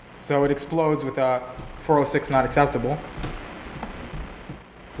 So it explodes with a 406 not acceptable,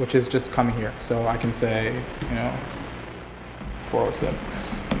 which is just coming here. So I can say,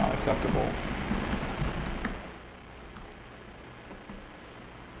 406 not acceptable.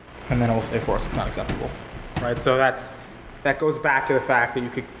 And then it will say 406 not acceptable, right? So that goes back to the fact that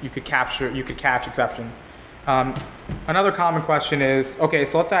you could catch exceptions. Another common question is, okay,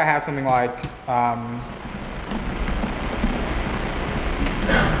 so let's say I have something like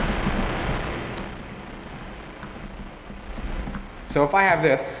so if I have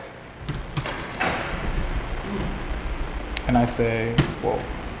this and I say, whoa,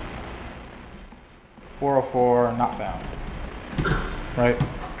 404 not found, right?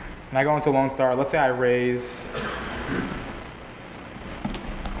 And I go into LoneStar. Let's say I raise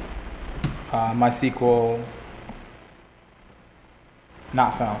MySQL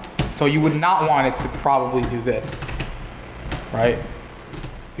not found. So you would not want it to probably do this, right?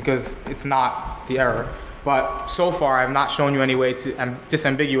 because it's not the error. But so far, I've not shown you any way to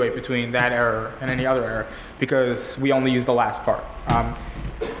disambiguate between that error and any other error, because we only use the last part.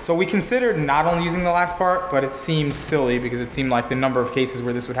 So we considered not only using the last part, but it seemed silly because it seemed like the number of cases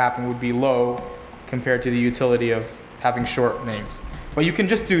where this would happen would be low compared to the utility of having short names. But you can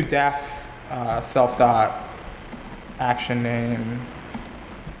just do def self dot action name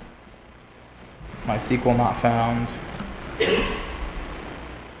MySQL not found.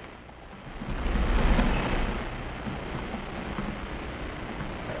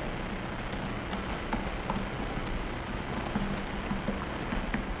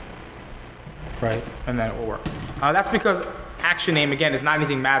 Right, and then it will work. That's because action name, again, is not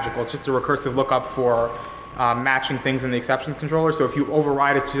anything magical. It's just a recursive lookup for matching things in the exceptions controller. So if you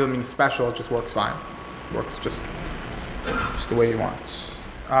override it to something special, it just works fine. It works just the way you want.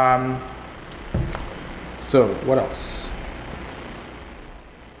 So what else?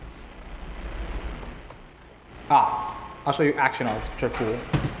 I'll show you action args, which are cool.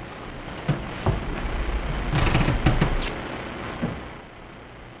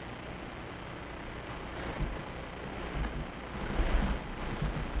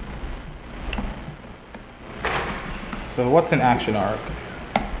 So what's an action arg?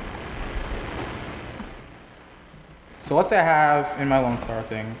 So let's say I have in my LoneStar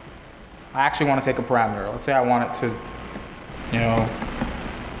thing, I actually want to take a parameter. Let's say I want it to,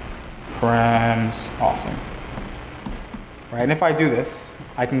 params awesome. Right, and if I do this,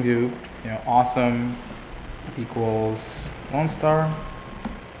 I can do, awesome equals LoneStar,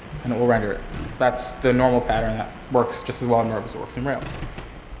 and it will render it. That's the normal pattern that works just as well in Merb as it works in Rails.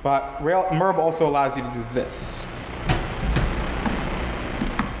 But Merb also allows you to do this.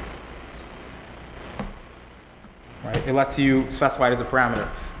 Right? It lets you specify it as a parameter.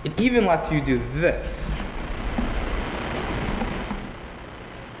 It even lets you do this.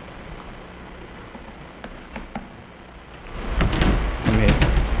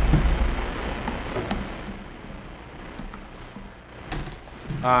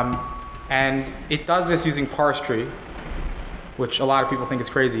 And it does this using parse tree, which a lot of people think is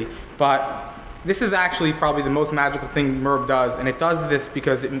crazy. But this is actually probably the most magical thing Merb does, and it does this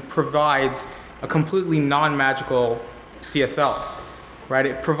because it provides a completely non-magical DSL, right?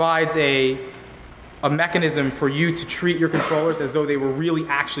 It provides a mechanism for you to treat your controllers as though they were really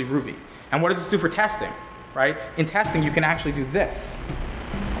actually Ruby. And what does this do for testing, right? In testing, you can actually do this.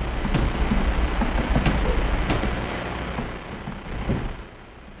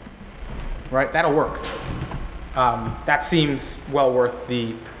 Right, that'll work. That seems well worth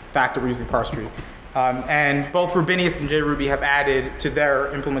the fact that we're using parse tree. And both Rubinius and JRuby have added to their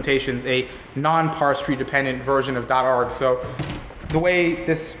implementations a non-parse tree dependent version of .arg. So the way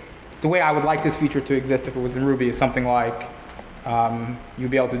I would like this feature to exist if it was in Ruby is something like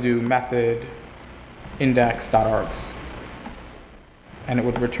you'd be able to do method index.args. And it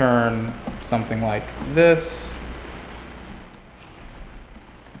would return something like this.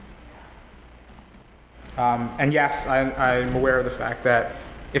 And yes, I'm aware of the fact that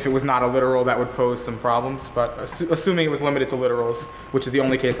if it was not a literal, that would pose some problems. But assuming it was limited to literals, which is the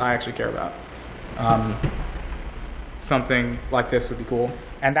only case I actually care about, something like this would be cool.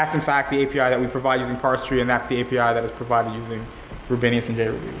 And that's in fact the API that we provide using parse tree, and that's the API that is provided using Rubinius and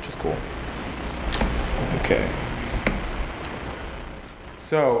JRuby, which is cool. Okay.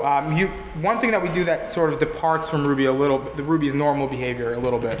 So one thing that we do that sort of departs from Ruby a little, the Ruby's normal behavior a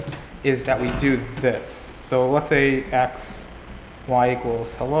little bit, is that we do this. So let's say y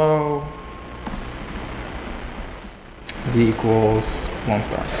equals hello, z equals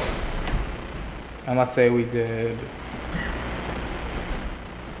LoneStar. And let's say we did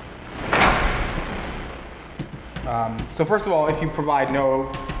so first of all, if you provide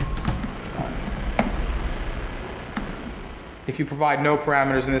no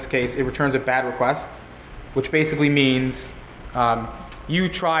parameters in this case, it returns a bad request, which basically means you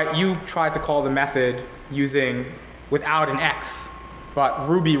tried to call the method without an x, but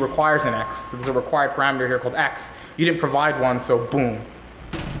Ruby requires an x. So there's a required parameter here called x. You didn't provide one, so boom,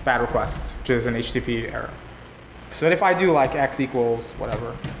 bad request, which is an HTTP error. So if I do like x equals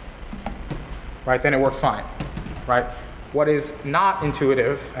whatever, right, then it works fine, right? What is not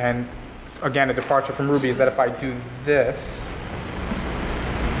intuitive, and again a departure from Ruby, is that if I do this,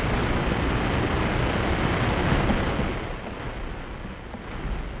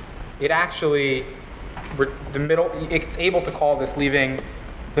 it actually, it's able to call this leaving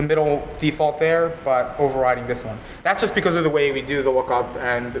the middle default there, but overriding this one. That's just because of the way we do the lookup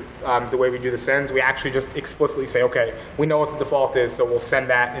and the way we do the sends. We actually just explicitly say, okay, we know what the default is, so we'll send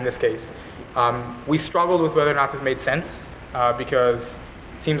that in this case. We struggled with whether or not this made sense because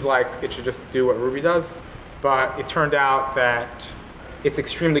seems like it should just do what Ruby does, but it turned out that it's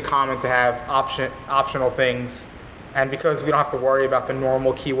extremely common to have optional things, and because we don't have to worry about the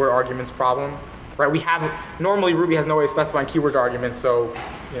normal keyword arguments problem, right? Normally Ruby has no way of specifying keyword arguments, so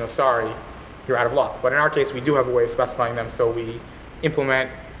sorry, you're out of luck. But in our case, we do have a way of specifying them, so we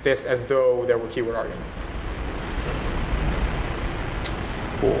implement this as though there were keyword arguments.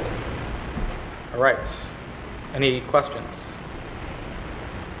 Cool. All right. Any questions?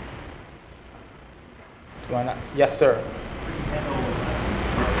 Do I not? Yes, sir.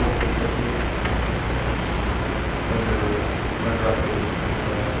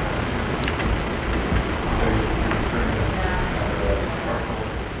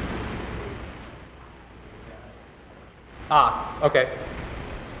 Okay.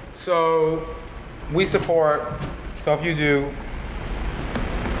 So we support, so if you do,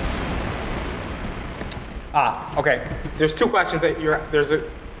 okay. There's two questions there's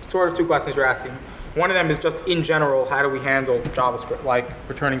two questions you're asking. One of them is just in general, how do we handle JavaScript, like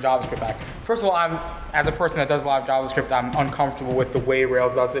returning JavaScript back? First of all, as a person that does a lot of JavaScript, I'm uncomfortable with the way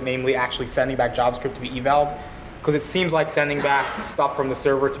Rails does it, namely actually sending back JavaScript to be evaled, because it seems like sending back stuff from the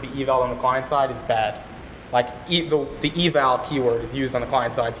server to be eval on the client side is bad. Like the eval keyword is used on the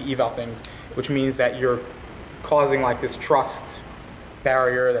client side to eval things, which means that you're causing like this trust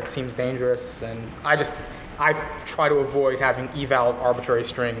barrier that seems dangerous. And I try to avoid having eval arbitrary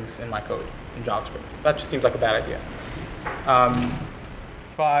strings in my code in JavaScript. That just seems like a bad idea.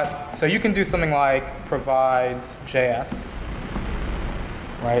 So you can do something like provides JS,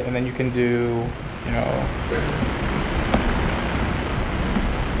 right? And then you can do,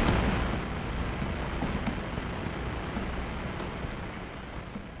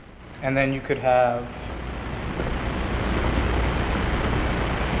 and then you could have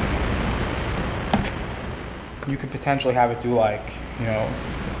you could potentially have it do like,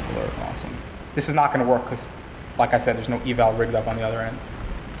 alert, awesome. This is not going to work because, like I said, there's no eval rigged up on the other end.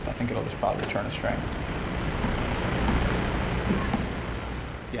 So I think it'll just probably return a string.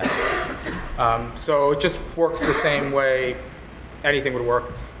 Yeah. So it just works the same way anything would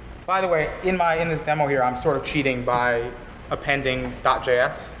work. By the way, in this demo here, I'm sort of cheating by appending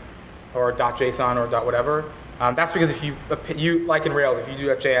 .js or .json or .whatever. That's because if you like in Rails, if you do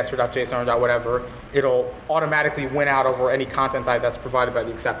 .js or .json or .whatever, it'll automatically win out over any content type that's provided by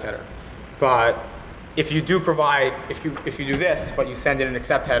the accept header. But if you do this, but you send in an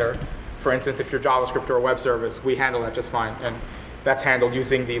accept header, for instance, if you're JavaScript or a web service, we handle that just fine, and that's handled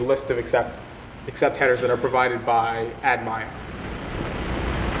using the list of accept headers that are provided by admin.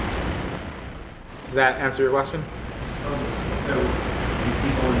 Does that answer your question? So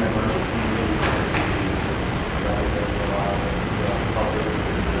people in the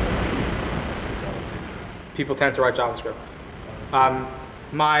people tend to write JavaScript.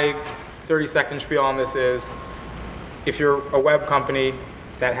 My 30-second spiel on this is, if you're a web company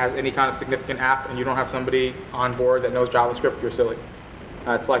that has any kind of significant app and you don't have somebody on board that knows JavaScript, you're silly.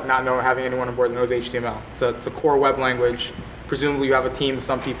 It's like not having anyone on board that knows HTML. It's a core web language. Presumably you have a team of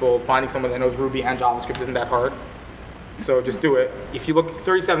some people. Finding someone that knows Ruby and JavaScript isn't that hard. So just do it. If you look,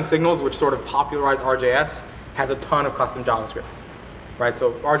 37 Signals, which sort of popularized RJS, has a ton of custom JavaScript. Right?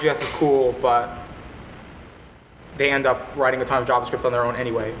 So RJS is cool, but they end up writing a ton of JavaScript on their own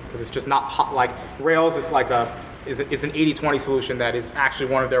anyway, because it's just not hot. Like Rails is like is an 80-20 solution that is actually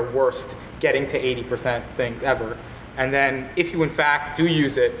one of their worst getting to 80% things ever. And then if you in fact do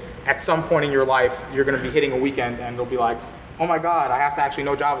use it, at some point in your life, you're going to be hitting a weekend and it'll be like, oh my God, I have to actually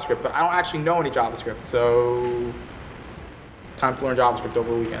know JavaScript, but I don't actually know any JavaScript, so time to learn JavaScript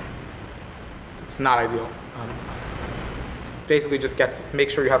over a weekend. It's not ideal. Basically just make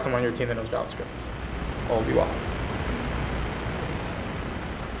sure you have someone on your team that knows JavaScript. All will be well.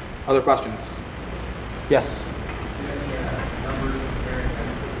 Other questions? Yes? Do you have any numbers comparing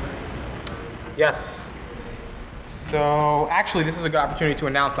Yes. So actually, this is a good opportunity to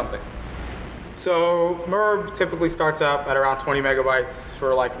announce something. So Merb typically starts up at around 20 megabytes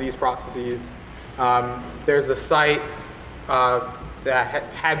for like these processes. There's a site that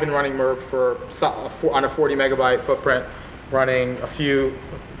had been running Merb on a 40 megabyte footprint, running a few,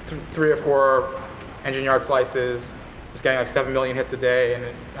 3 or 4 engine yard slices. It was getting like 7 million hits a day, and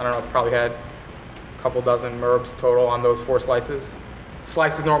I don't know, probably had a couple dozen Merbs total on those 4 slices.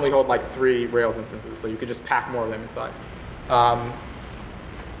 Slices normally hold like 3 Rails instances, so you could just pack more of them inside.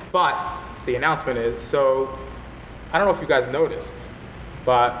 But the announcement is, so I don't know if you guys noticed,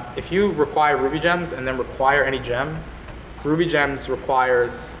 but if you require Ruby gems and then require any gem, Ruby gems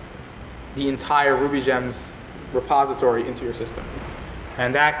requires the entire Ruby gems repository into your system.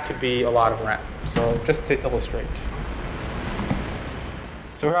 And that could be a lot of RAM. So just to illustrate.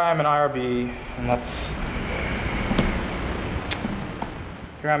 So here I am in IRB, and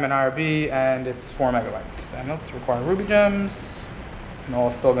here I'm in IRB, and it's 4 megabytes. And let's require Ruby gems, and all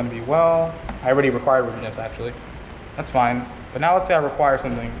is still going to be well. I already required Ruby gems, actually. That's fine. But now let's say I require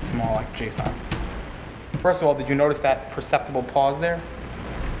something small like JSON. First of all, did you notice that perceptible pause there?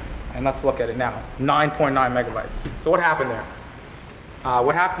 And let's look at it now. 9.9 megabytes. So what happened there?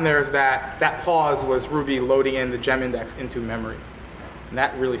 What happened there is that that pause was Ruby loading in the gem index into memory. And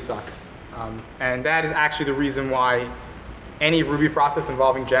that really sucks. And that is actually the reason why any Ruby process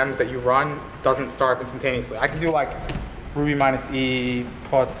involving gems that you run doesn't start up instantaneously. I can do like Ruby -e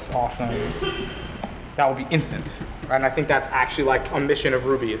puts awesome. That will be instant. Right? And I think that's actually like a mission of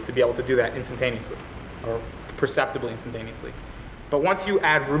Ruby, is to be able to do that instantaneously, or perceptibly instantaneously. But once you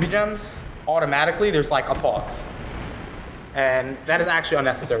add Ruby gems, automatically there's like a pause. And that is actually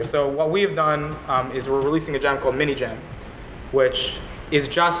unnecessary. So what we have done is we're releasing a gem called mini-gem, which is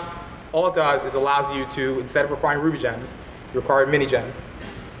just, all it does is allows you to, instead of requiring Ruby gems, you require a mini-gem.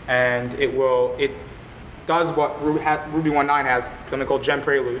 And it does what Ruby 1.9 has, something called gem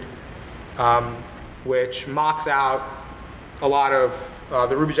prelude, which mocks out a lot of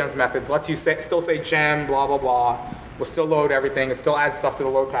the Ruby gems methods, lets you still say gem, blah, blah, blah, will still load everything, it still adds stuff to the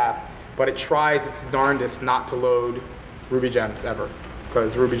load path, but it tries its darndest not to load Ruby gems ever,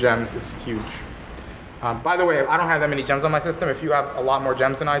 because Ruby gems is huge. By the way, I don't have that many gems on my system. If you have a lot more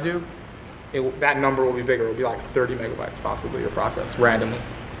gems than I do, that number will be bigger. It will be like 30 megabytes possibly to process randomly.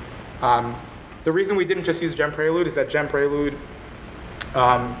 The reason we didn't just use gem prelude is that gem prelude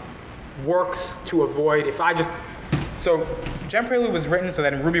works to avoid, so gem prelude was written so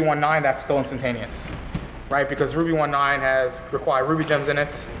that in Ruby 1.9 that's still instantaneous, right? Because Ruby 1.9 has required Ruby gems in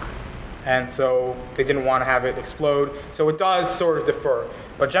it, and so they didn't want to have it explode. So it does sort of defer.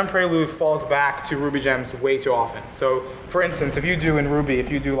 But gem prelude falls back to Ruby gems way too often. So for instance, if you do in Ruby, if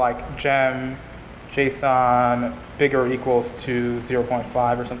you do like gem JSON bigger or equals to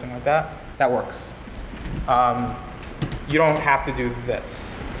 0.5 or something like that, that works. You don't have to do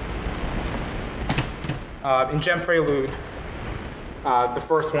this. In gem prelude, the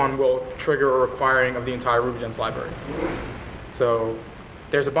first one will trigger a requiring of the entire Ruby gems library. So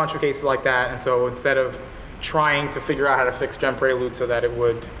there's a bunch of cases like that, and so instead of trying to figure out how to fix gem prelude so that it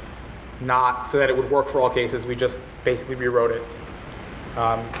would work for all cases, we just basically rewrote it.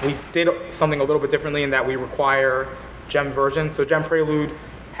 We did something a little bit differently in that we require gem version. So gem prelude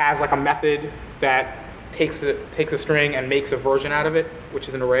has like a method that takes a string and makes a version out of it, which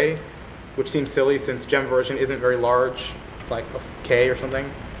is an array, which seems silly since gem version isn't very large. It's like a K or something,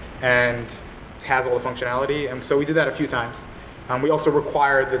 and has all the functionality. And so we did that a few times. We also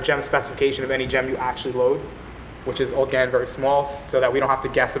require the gem specification of any gem you actually load, which is, again, very small, so that we don't have to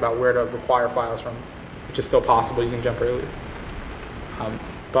guess about where to require files from, which is still possible using gem prelude.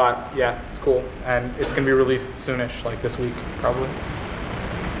 But yeah, it's cool. And it's going to be released soonish, like this week, probably.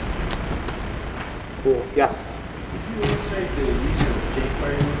 Cool. Yes? Could you illustrate the use of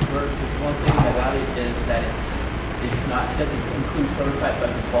jQuery Merb? Because one thing about it is that it doesn't include prototype by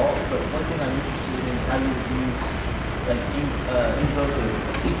default, but one thing I'm interested in is how you would use invoke a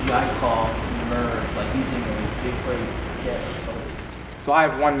CGI call in Merb, like using a jQuery get. So I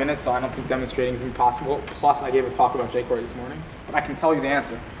have 1 minute, so I don't think demonstrating is impossible. Plus, I gave a talk about jQuery this morning. But I can tell you the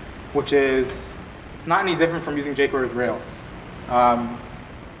answer, which is it's not any different from using jQuery with Rails.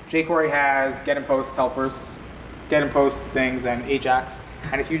 jQuery has get and post helpers, get and post things, and Ajax.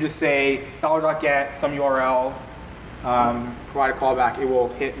 And if you just say $.get some URL, provide a callback, it will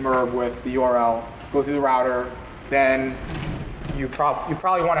hit Merb with the URL, go through the router. Then you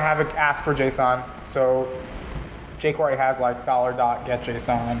probably want to have it ask for JSON. So jQuery has like $.get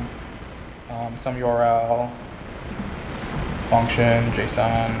JSON, some URL, function,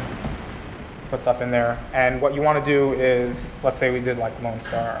 JSON, put stuff in there. And what you want to do is, let's say we did like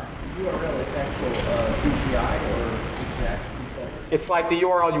LoneStar. URL is actual CGI or exact control? It's like the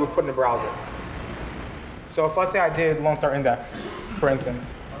URL you would put in a browser. So if let's say I did LoneStar index, for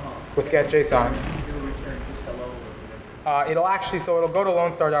instance, with get JSON. It'll go to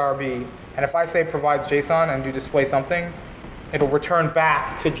LoneStar.rb, and if I say provides JSON and do display something, it'll return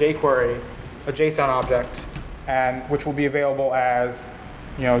back to jQuery a JSON object, and which will be available as,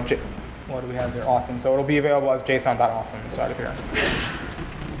 what do we have there? Awesome. So it'll be available as JSON.awesome inside of here,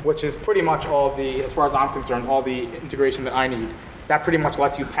 which is pretty much as far as I'm concerned, all the integration that I need. That pretty much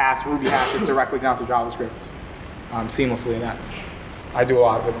lets you pass Ruby hashes directly down to JavaScript seamlessly, and that I do a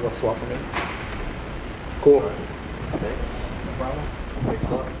lot of it. It works well for me. Cool. Okay. No problem. Thanks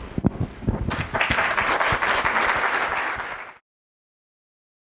a lot.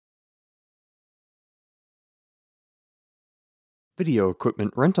 Video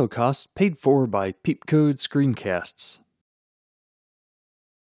equipment rental costs paid for by Peepcode Screencasts.